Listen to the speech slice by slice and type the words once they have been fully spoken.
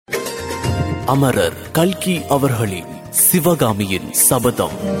அமரர் கல்கி அவர்களின் சிவகாமியின்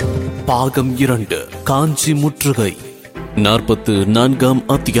சபதம் பாகம் 2 காஞ்சி முற்றுகை 44ஆம்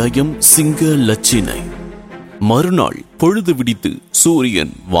அத்தியாயம் சிங்க லச்சினை. மறுநாள் பொழுது விடித்து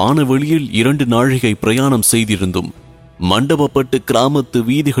சூரியன் வானவெளியில் 2 நாழிகை பிரயாணம் செய்திருந்தும் மண்டபப்பட்டு கிராமத்து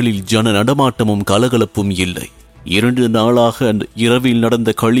வீதிகளில் ஜன நடமாட்டமும் கலகலப்பும் இல்லை. 2 நாளாக இரவில்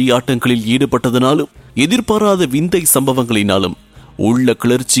நடந்த களியாட்டங்களில் ஈடுபட்டதனாலும் எதிர்பாராத விந்தை சம்பவங்களினாலும் உள்ள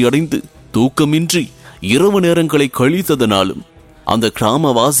கிளர்ச்சி அடைந்து தூக்கமின்றி இரவு நேரங்களை கழித்ததனாலும் அந்த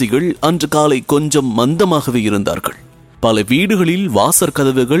கிராமவாசிகள் அன்று காலை கொஞ்சம் மந்தமாகவே இருந்தார்கள். பல வீடுகளில் வாசற்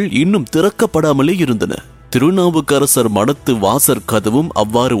கதவுகள் இன்னும் திறக்கப்படாமலே இருந்தன. திருநாவுக்கரசர் மடத்து வாசற் கதவும்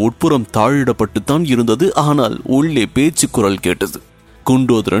அவ்வாறு உட்புறம் தாழிடப்பட்டுத்தான் இருந்தது. ஆனால் உள்ளே பேச்சு குரல் கேட்டது.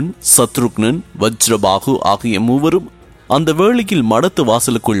 குண்டோதரன், சத்ருக்னன், வஜ்ரபாகு ஆகிய மூவரும் அந்த வேளையில் மடத்து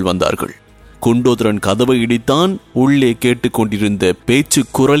வாசலுக்குள் வந்தார்கள். குண்டோதரன் கதவை இடித்தான். உள்ளே கேட்டுக்கொண்டிருந்த பேச்சு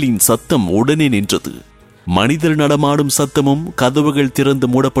குரலின் சத்தம் உடனே நின்றது. மனிதர் நடமாடும் சத்தமும் கதவுகள் திறந்து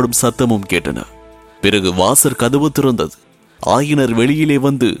மூடப்படும் சத்தமும் கேட்டன. பிறகு வாசற் கதவு திறந்தது. ஆயனர் வெளியிலே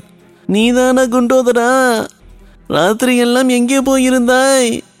வந்து, நீதானா குண்டோதரா? ராத்திரி எல்லாம் எங்கே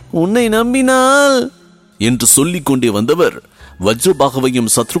போயிருந்தாய்? உன்னை நம்பினால் என்று சொல்லிக் கொண்டே வந்தவர்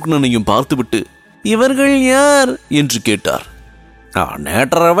வஜ்ரபாகவையும் சத்ருக்னனையும் பார்த்துவிட்டு, இவர்கள் யார் என்று கேட்டார்.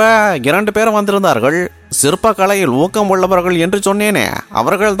 நேற்றவ 2 பேர் வந்திருந்தார்கள். சிற்ப கலையில் ஊக்கம் உள்ளவர்கள் என்று சொன்னேனே,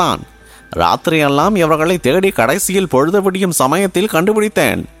 அவர்கள்தான். ராத்திரியெல்லாம் இவர்களை தேடி கடைசியில் பொழுது விடியும் சமயத்தில்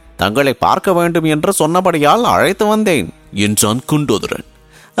கண்டுபிடித்தேன். தங்களை பார்க்க வேண்டும் என்று சொன்னபடியால் அழைத்து வந்தேன் என்றான் குண்டோதரன்.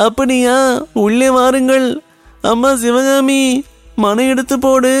 அப்படியா? உள்ளே வாருங்கள். அம்மா சிவகாமி, மனை எடுத்து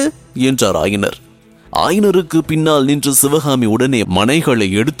போடு என்றார் ஆயனர். ஆயனருக்கு பின்னால் நின்று சிவகாமி உடனே மனைகளை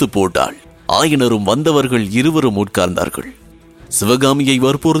எடுத்து போட்டாள். ஆயனரும் வந்தவர்கள் இருவரும் உட்கார்ந்தார்கள். சிவகாமியை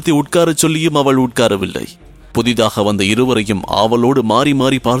வற்புறுத்தி உட்காரச் சொல்லியும் அவள் உட்காரவில்லை. புதிதாக வந்த இருவரையும் ஆவலோடு மாறி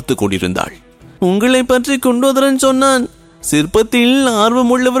மாறி பார்த்து கொண்டிருந்தாள். உங்களை பற்றி குண்டோதரன் சொன்னான், சிற்பத்தில்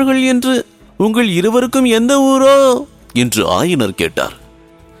ஆர்வம் உள்ளவர்கள் என்று. உங்கள் இருவருக்கும் எந்த ஊரோ என்று ஆயனர் கேட்டார்.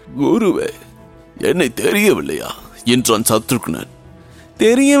 குருவே, என்னை தெரியவில்லையா என்றான் சத்ருக்னன்.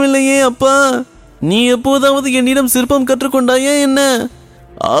 தெரியவில்லையே அப்பா. நீ எப்போதாவது என்னிடம் சிற்பம் கற்றுக்கொண்டாயா என்ன?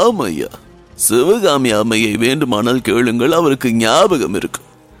 ஆமையா, சிவகாமி அம்மையை வேண்டுமானால் கேளுங்கள், அவருக்கு ஞாபகம் இருக்கும்.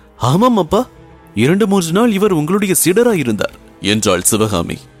 ஆமாம் அப்பா, 2-3 நாள் இவர் உங்களுடைய சீடராயிருந்தார் என்றாள்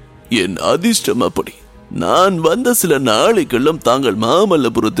சிவகாமி. என் அதிர்ஷ்டம் அப்படி. நான் வந்த சில நாளைக்கெல்லாம் தாங்கள்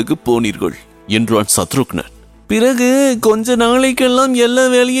மாமல்லபுரத்துக்கு போனீர்கள் என்றான் சத்ருக்னன். பிறகு கொஞ்ச நாளைக்கெல்லாம் எல்லா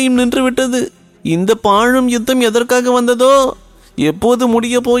வேலையையும் நின்று விட்டது. இந்த பாழும் யுத்தம் எதற்காக வந்ததோ, எப்போது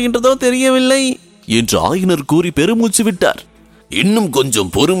முடிய போகின்றதோ தெரியவில்லை என்று ஆயனர் கூறி பெருமூச்சு விட்டார். இன்னும் கொஞ்சம்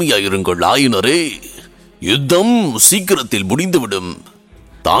பொறுமையாயிருங்கள் ஆயனரே, யுத்தம் சீக்கிரத்தில் முடிந்துவிடும்.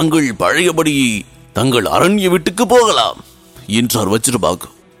 தாங்கள் பழையபடி தங்கள் அரண்ய வீட்டுக்கு போகலாம் என்றார் வஜ்ரபாகு.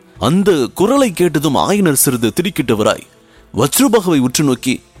 அந்த குரலை கேட்டதும் ஆயனர் சிறிது திடுக்கிட்டவராய் வஜ்ரபாகுவை உற்று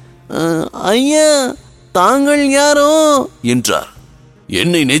நோக்கி, ஐயா, தாங்கள் யாரோ என்றார்.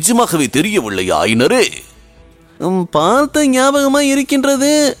 என்னை நிஜமாகவே தெரியவில்லை ஆயனரே. பார்த்த ஞாபகமாய்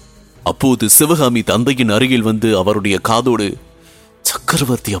இருக்கின்றது. அப்போது சிவகாமி தந்தையின் அருகில் வந்து அவருடைய காதோடு,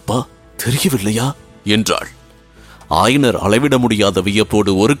 சக்கரவர்த்தி அப்பா, தெரியவில்லையா என்றாள். ஆயனர் அளவிட முடியாத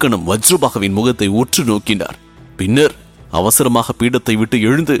வியப்போடு ஒரு கணம் வஜ்ரபாகுவின் முகத்தை உற்று நோக்கினார். பின்னர் அவசரமாக பீடத்தை விட்டு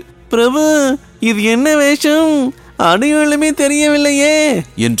எழுந்து, பிரபு, இது என்ன வேஷம்? அடையாளமே தெரியவில்லையே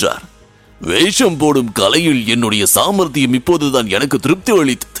என்றார். வேஷம் போடும் கலையில் என்னுடைய சாமர்த்தியம் இப்போதுதான் எனக்கு திருப்தி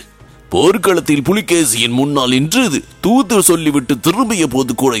அளித்தது. போர்க்களத்தில் புலிகேசியின் முன்னால் நின்று தூது சொல்லிவிட்டு திரும்பிய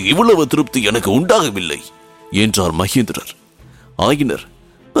போது கூட இவ்வளவு திருப்தி எனக்கு உண்டாகவில்லை என்றார் மகேந்திரர். ஆயினர்,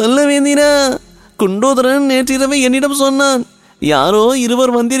 பல்லவேந்திரா, குண்டோதரன் நேற்றிரவை என்னிடம் சொன்னான், யாரோ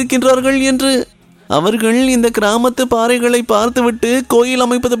இருவர் வந்திருக்கின்றார்கள் என்று. அவர்கள் இந்த கிராமத்து பாறைகளை பார்த்துவிட்டு கோயில்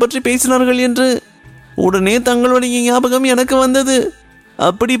அமைப்பது பற்றி பேசினார்கள் என்று. உடனே தங்களுடைய ஞாபகம் எனக்கு வந்தது.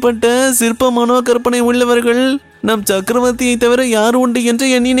 அப்படிப்பட்ட சிற்ப மனோகற்பனை உள்ளவர்கள் நம் சக்கரவர்த்தியை தவிர யார் உண்டு என்று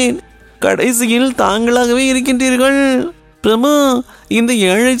எண்ணினேன். கடைசியில் தாங்களாகவே இருக்கின்றீர்கள். பிரபு, இந்த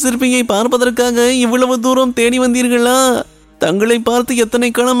ஏழை சிற்பியை பார்ப்பதற்காக இவ்வளவு தூரம் தேடி வந்தீர்களா? தங்களை பார்த்து எத்தனை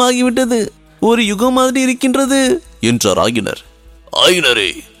காலம் ஆகிவிட்டது, ஒரு யுகம் மாதிரி இருக்கின்றது என்றார் ஆயனர். ஆயனரே,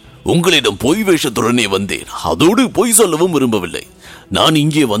 உங்களிடம் பொய் வேஷத்துடனே வந்தேன். அதோடு பொய் சொல்லவும் விரும்பவில்லை. நான்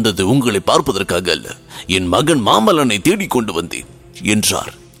இங்கே வந்தது உங்களை பார்ப்பதற்காக அல்ல, என் மகன் மாமல்லனை தேடிக்கொண்டு வந்தேன்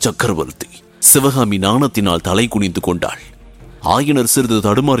என்றார் சக்கரவர்த்தி. சிவகாமி நாணத்தினால் தலை குனிந்து கொண்டாள். ஆயனர் சிறிது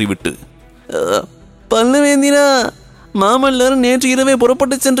தடுமாறிவிட்டு, பல்லவேந்திரா, மாமல்லர் நேற்று இரவே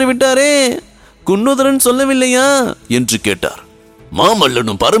புறப்பட்டு சென்று விட்டாரே, குண்டோதரன் சொல்லவில்லையா என்று கேட்டார்.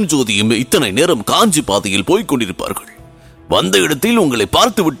 மாமல்லனும் பரம்ஜோதியும் இத்தனை நேரம் காஞ்சி பாதையில் போய்கொண்டிருப்பார்கள். வந்த இடத்தில் உங்களை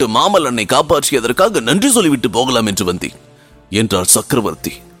பார்த்துவிட்டு மாமல்லனை காப்பாற்றியதற்காக நன்றி சொல்லிவிட்டு போகலாம் என்று வந்தேன் என்றார்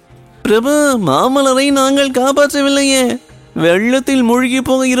சக்கரவர்த்தி. பிரபு, மாமல்லரை நாங்கள் காப்பாற்றவில்லையே. வெள்ளத்தில் மூழ்கி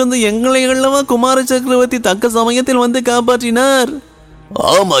போக இருந்த எங்களை அல்லவா குமார சக்கரவர்த்தி தக்க சமயத்தில் வந்து காப்பாற்றினார்.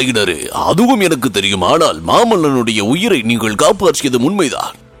 ஆமாயினரே, அதுவும் எனக்கு தெரியும். ஆனால் மாமல்லனுடைய உயிரை நீங்கள் காப்பாற்றியது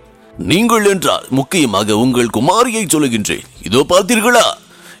உண்மைதான். நீங்கள் என்றால் முக்கியமாக உங்கள் குமாரியை சொல்லுகின்றேன். இதோ பார்த்தீர்களா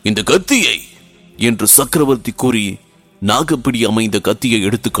இந்த கத்தியை என்று சக்கரவர்த்தி கூறி நாகப்பிடி அமைந்த கத்தியை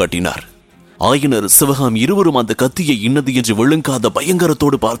எடுத்து காட்டினார். ஆயனர் சிவகாமி இருவரும் அந்த கத்தியை இன்னது என்று விளங்காத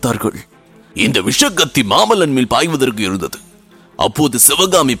பயங்கரத்தோடு பார்த்தார்கள். இந்த விஷக்கத்தி மாமல்லன் மேல் பாய்வதற்கு இருந்தது. அப்போது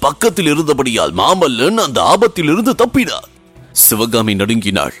சிவகாமி பக்கத்தில் இருந்தபடியால் மாமல்லன் அந்த ஆபத்தில் இருந்து தப்பினார். சிவகாமி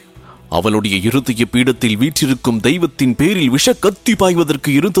நடுங்கினாள். அவளுடைய இருதய பீடத்தில் வீற்றிருக்கும் தெய்வத்தின் பேரில் விஷக்கத்தி பாய்வதற்கு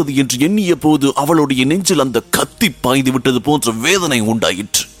இருந்தது என்று எண்ணிய போது அவளுடைய நெஞ்சில் அந்த கத்தி பாய்ந்து விட்டது போன்ற வேதனை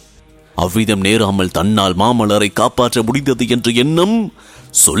உண்டாயிற்று. அவ்விதம் நேராமல் தன்னால் மாமல்லரை காப்பாற்ற முடிந்தது என்ற எண்ணம்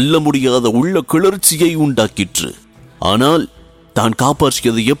சொல்ல முடியாத உள்ள கிளர்ச்சியை உண்டாக்கிற்று. ஆனால் தான்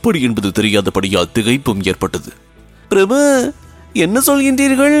காப்பாற்றியது எப்படி என்பது தெரியாதபடியால் திகைப்பும் ஏற்பட்டது. பிரபு, என்ன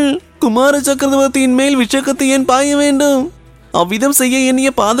சொல்கின்றீர்கள்? குமார சக்கரவர்த்தியின் மேல் விஷக்கத்தை ஏன் பாய வேண்டும்? அவ்விதம் செய்ய எண்ணிய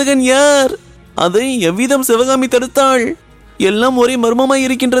பாதகன் யார்? அதை எவ்விதம் சிவகாமி தடுத்தாள்? எல்லாம் ஒரே மர்மமாய்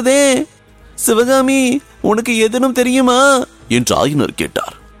இருக்கின்றதே. சிவகாமி, உனக்கு எதனும் தெரியுமா என்று ஆயனர்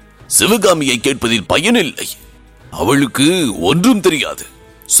கேட்டார். சிவகாமியை கேட்பதில் பயனில்லை. அவளுக்கு ஒன்றும் தெரியாது.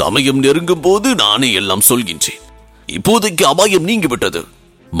 சமயம் நெருங்கும் போது நானே எல்லாம் சொல்கின்றேன். இப்போதைக்கு அபாயம் நீங்கிவிட்டது.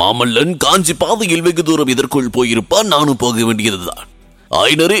 மாமல்லன் காஞ்சி பாதையில் வெகு தூரம் இதற்குள் போயிருப்பான். நானும் போக வேண்டியதுதான்.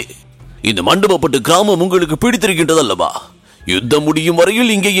 ஆயனரே, இந்த மண்டபப்பட்டு கிராமம் உங்களுக்கு பிடித்திருக்கின்றது அல்லவா? யுத்தம் முடியும்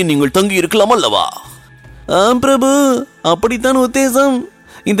வரையில் இங்கேயே நீங்கள் தங்கி இருக்கலாம் அல்லவா? ஆம் பிரபு, அப்படித்தான் உத்தேசம்.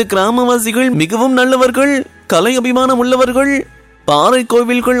 இந்த கிராமவாசிகள் மிகவும் நல்லவர்கள், கலை அபிமானம் உள்ளவர்கள். பாறை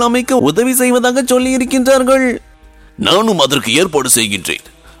கோவில்கள் அமைக்க உதவி செய்வதாக சொல்லி இருக்கின்றார்கள். நானும் அதற்கு ஏற்பாடு செய்கின்றேன்.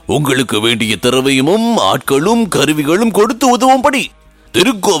 உங்களுக்கு வேண்டிய திரவியமும் ஆட்களும் கருவிகளும் கொடுத்து உதவும்படி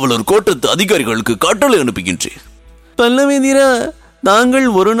திருக்கோவலூர் கோட்டத்து அதிகாரிகளுக்கு கட்டளை அனுப்புகின்றேன். பல்லவேந்திரா, தாங்கள்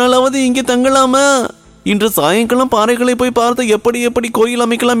ஒரு நாளாவது இங்கே தங்கலாமா? இன்று சாயங்காலம் பாறைகளை போய் பார்த்து எப்படி எப்படி கோயில்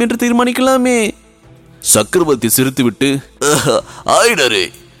அமைக்கலாம் என்று தீர்மானிக்கலாமே. சக்கரவர்த்தி சிரித்துவிட்டு, ஆயிடரே,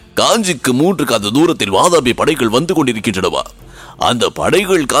 காஞ்சிக்கு 3 காத தூரத்தில் வாதாபி படைகள் வந்து கொண்டிருக்கின்றனவா? அந்த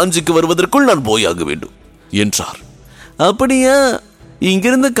படைகள் காஞ்சிக்கு வருவதற்குள் நான் போயாக வேண்டும் என்றார். அப்படியா?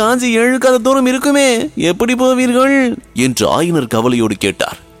 இங்கிருந்து காஞ்சி 7 காத தூரம் இருக்குமே, எப்படி போவீர்கள் என்று ஆயனர் கவலையோடு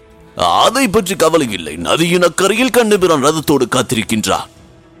கேட்டார். அதை பற்றி கவலை இல்லை. நதியின் அக்கறையில் கண்ணபிரான் ரதத்தோடு காத்திருக்கின்றார்.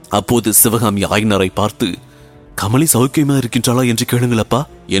 அப்போது சிவகாமி ஆயனரை பார்த்து, கமலி சௌக்கியமா இருக்கின்றாளா என்று கேளுங்களப்பா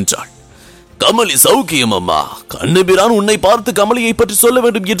என்றாள். கமலி சௌக்கியம் அம்மா. கண்ணபிரான் உன்னை பார்த்து கமலியை பற்றி சொல்ல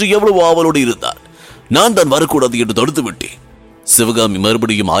வேண்டும் என்று எவ்வளவு ஆவலோடு இருந்தார். நான் தான் வரக்கூடாது என்று தடுத்து விட்டேன். சிவகாமி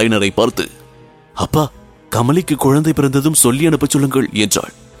மறுபடியும் ஆயனரை பார்த்து, அப்பா, கமலிக்கு குழந்தை பிறந்ததும் சொல்லி அனுப்ப சொல்லுங்கள்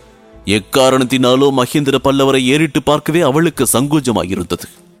என்றாள். எக்காரணத்தினாலோ மகேந்திர பல்லவரை ஏறிட்டு பார்க்கவே அவளுக்கு சங்கோஜமாயிருந்தது.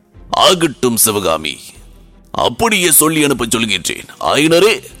 ஆகட்டும் சிவகாமி, அப்படியே சொல்லி அனுப்ப சொல்கின்றேன்.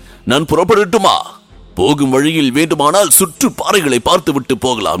 ஆயனரே, நான் புறப்படட்டுமா? போகும் வழியில் வேண்டுமானால் சுற்று பாறைகளை பார்த்து விட்டு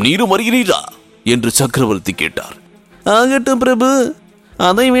போகலாம். நீரும் வருகிறீரா என்று சக்கரவர்த்தி கேட்டார். ஆகட்டும் பிரபு,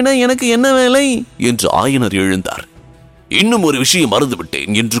 அதை விட எனக்கு என்ன வேலை என்று ஆயனர் எழுந்தார். இன்னும் ஒரு விஷயம்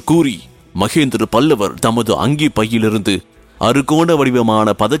மறந்துவிட்டேன் என்று கூறி மகேந்திர பல்லவர் தமது அங்கி பையிலிருந்து அறுகோண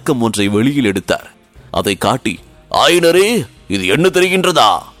வடிவமான பதக்கம் ஒன்றை வெளியில் எடுத்தார். அதை காட்டி, ஆயனரே, இது என்ன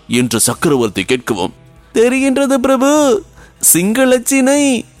தெரிகின்றதா என்று சக்கரவர்த்தி கேட்கவும், தெரிகின்றது பிரபு, சிங்க லட்சினை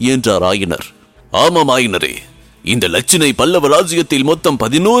என்றார் ஆயனர். ஆமாம் ஆயனரே, இந்த லட்சினை பல்லவ ராஜ்யத்தில் மொத்தம்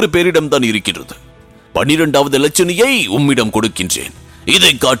 11 பேரிடம் தான் இருக்கிறது. 12வது லட்சணியை உம்மிடம் கொடுக்கின்றேன்.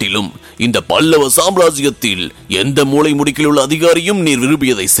 இதை காட்டிலும் இந்த பல்லவ சாம்ராஜ்யத்தில் எந்த மூலை முடுக்கில் உள்ள அதிகாரியும் நீர்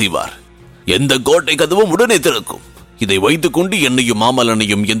விரும்பியதை செய்வார். எந்த கோட்டை கதவும் உடனே திறக்கும். இதை வைத்துக் கொண்டு என்னையும்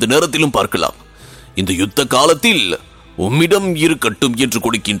மாமல்லனையும் எந்த நேரத்திலும் பார்க்கலாம். இந்த யுத்த காலத்தில் உம்மிடம் இருக்கட்டும் என்று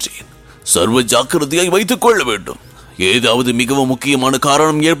கொடுக்கின்றேன். சர்வ ஜாக்கிரதையாய் வைத்துக் கொள்ள வேண்டும். ஏதாவது மிகவும் முக்கியமான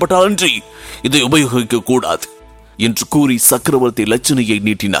காரணம் ஏற்பட்டால் அன்றி இதை உபயோகிக்க கூடாது என்று கூறி சக்கரவர்த்தி லட்சணையை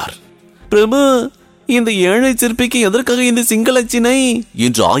நீட்டினார். பிரபு, இந்த ஏழை சிற்பிக்கு எதற்காக இந்த சிங்க லட்சினை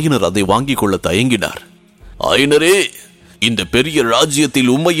என்று ஆயனர் அதை வாங்கிக் கொள்ள தயங்கினார். ஆயனரே, இந்த பெரிய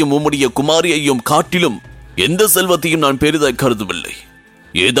ராஜ்யத்தில் உம்மையும் உம்முடைய குமாரியையும் காட்டிலும் எந்த செல்வத்தையும் நான் பெரிதாய் கருதவில்லை.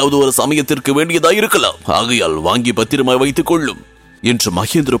 ஏதாவது ஒரு சமயத்திற்கு வேண்டியதாய் இருக்கலாம். ஆகையால் வாங்கி பத்திரமாய் வைத்துக் கொள்ளும் என்று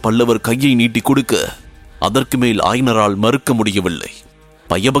மகேந்திர பல்லவர் கையை நீட்டி கொடுக்க அதற்கு மேல் ஆயனரால் மறுக்க முடியவில்லை.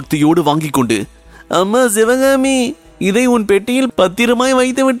 பயபக்தியோடு வாங்கிக் கொண்டு, அம்மா சிவகாமி, இதை உன் பெட்டியில் பத்திரமாய்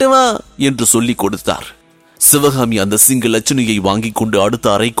வைத்து விட்டு வா என்று சொல்லிக் கொடுத்தார். சிவகாமி அந்த சிங்க லட்சணியை வாங்கிக் கொண்டு அடுத்த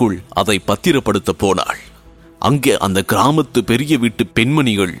அறைக்குள் அதை பத்திரப்படுத்த போனாள். அங்கே அந்த கிராமத்து பெரிய வீட்டு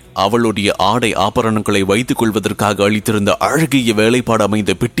பெண்மணிகள் அவளுடைய ஆடை ஆபரணங்களை வைத்துக் கொள்வதற்காக அளித்திருந்த அழகிய வேலைப்பாடு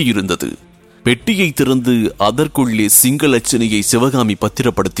அமைந்த பெட்டி இருந்தது. பெட்டியை திறந்து அதற்குள்ளே சிங்களச்சினையை சிவகாமி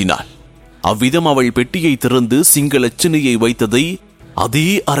பத்திரப்படுத்தினாள். அவ்விதம் அவள் பெட்டியை திறந்து சிங்களச்சினையை வைத்ததை அதே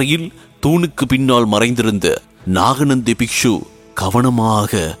அறையில் தூணுக்கு பின்னால் மறைந்திருந்த நாகநந்தி பிக்ஷு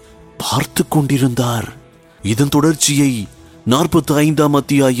கவனமாக பார்த்து கொண்டிருந்தார். இதன் தொடர்ச்சியை 45ஆம்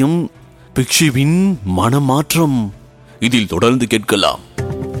அத்தியாயம் பிக்ஷுவின் மனமாற்றம் இதில் தொடர்ந்து கேட்கலாம்.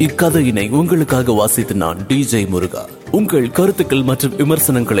 இக்கதையினை உங்களுக்காக வாசித்து நான் DJ முருகா. உங்கள் கருத்துக்கள் மற்றும்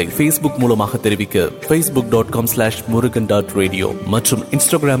விமர்சனங்களை Facebook மூலமாக தெரிவிக்க facebook.com/murugan.radio மற்றும்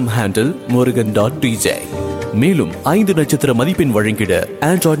Instagram ஹேண்டில் murugan.dj. மேலும் 5 நட்சத்திர மதிப்பெண் வழங்கிட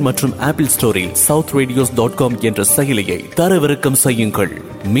ஆண்ட்ராய்டு மற்றும் ஆப்பிள் ஸ்டோரில் southradios.com என்ற செயலியை தரவிறக்கம் செய்யுங்கள்.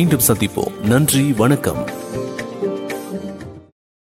 மீண்டும் சந்திப்போம். நன்றி, வணக்கம்.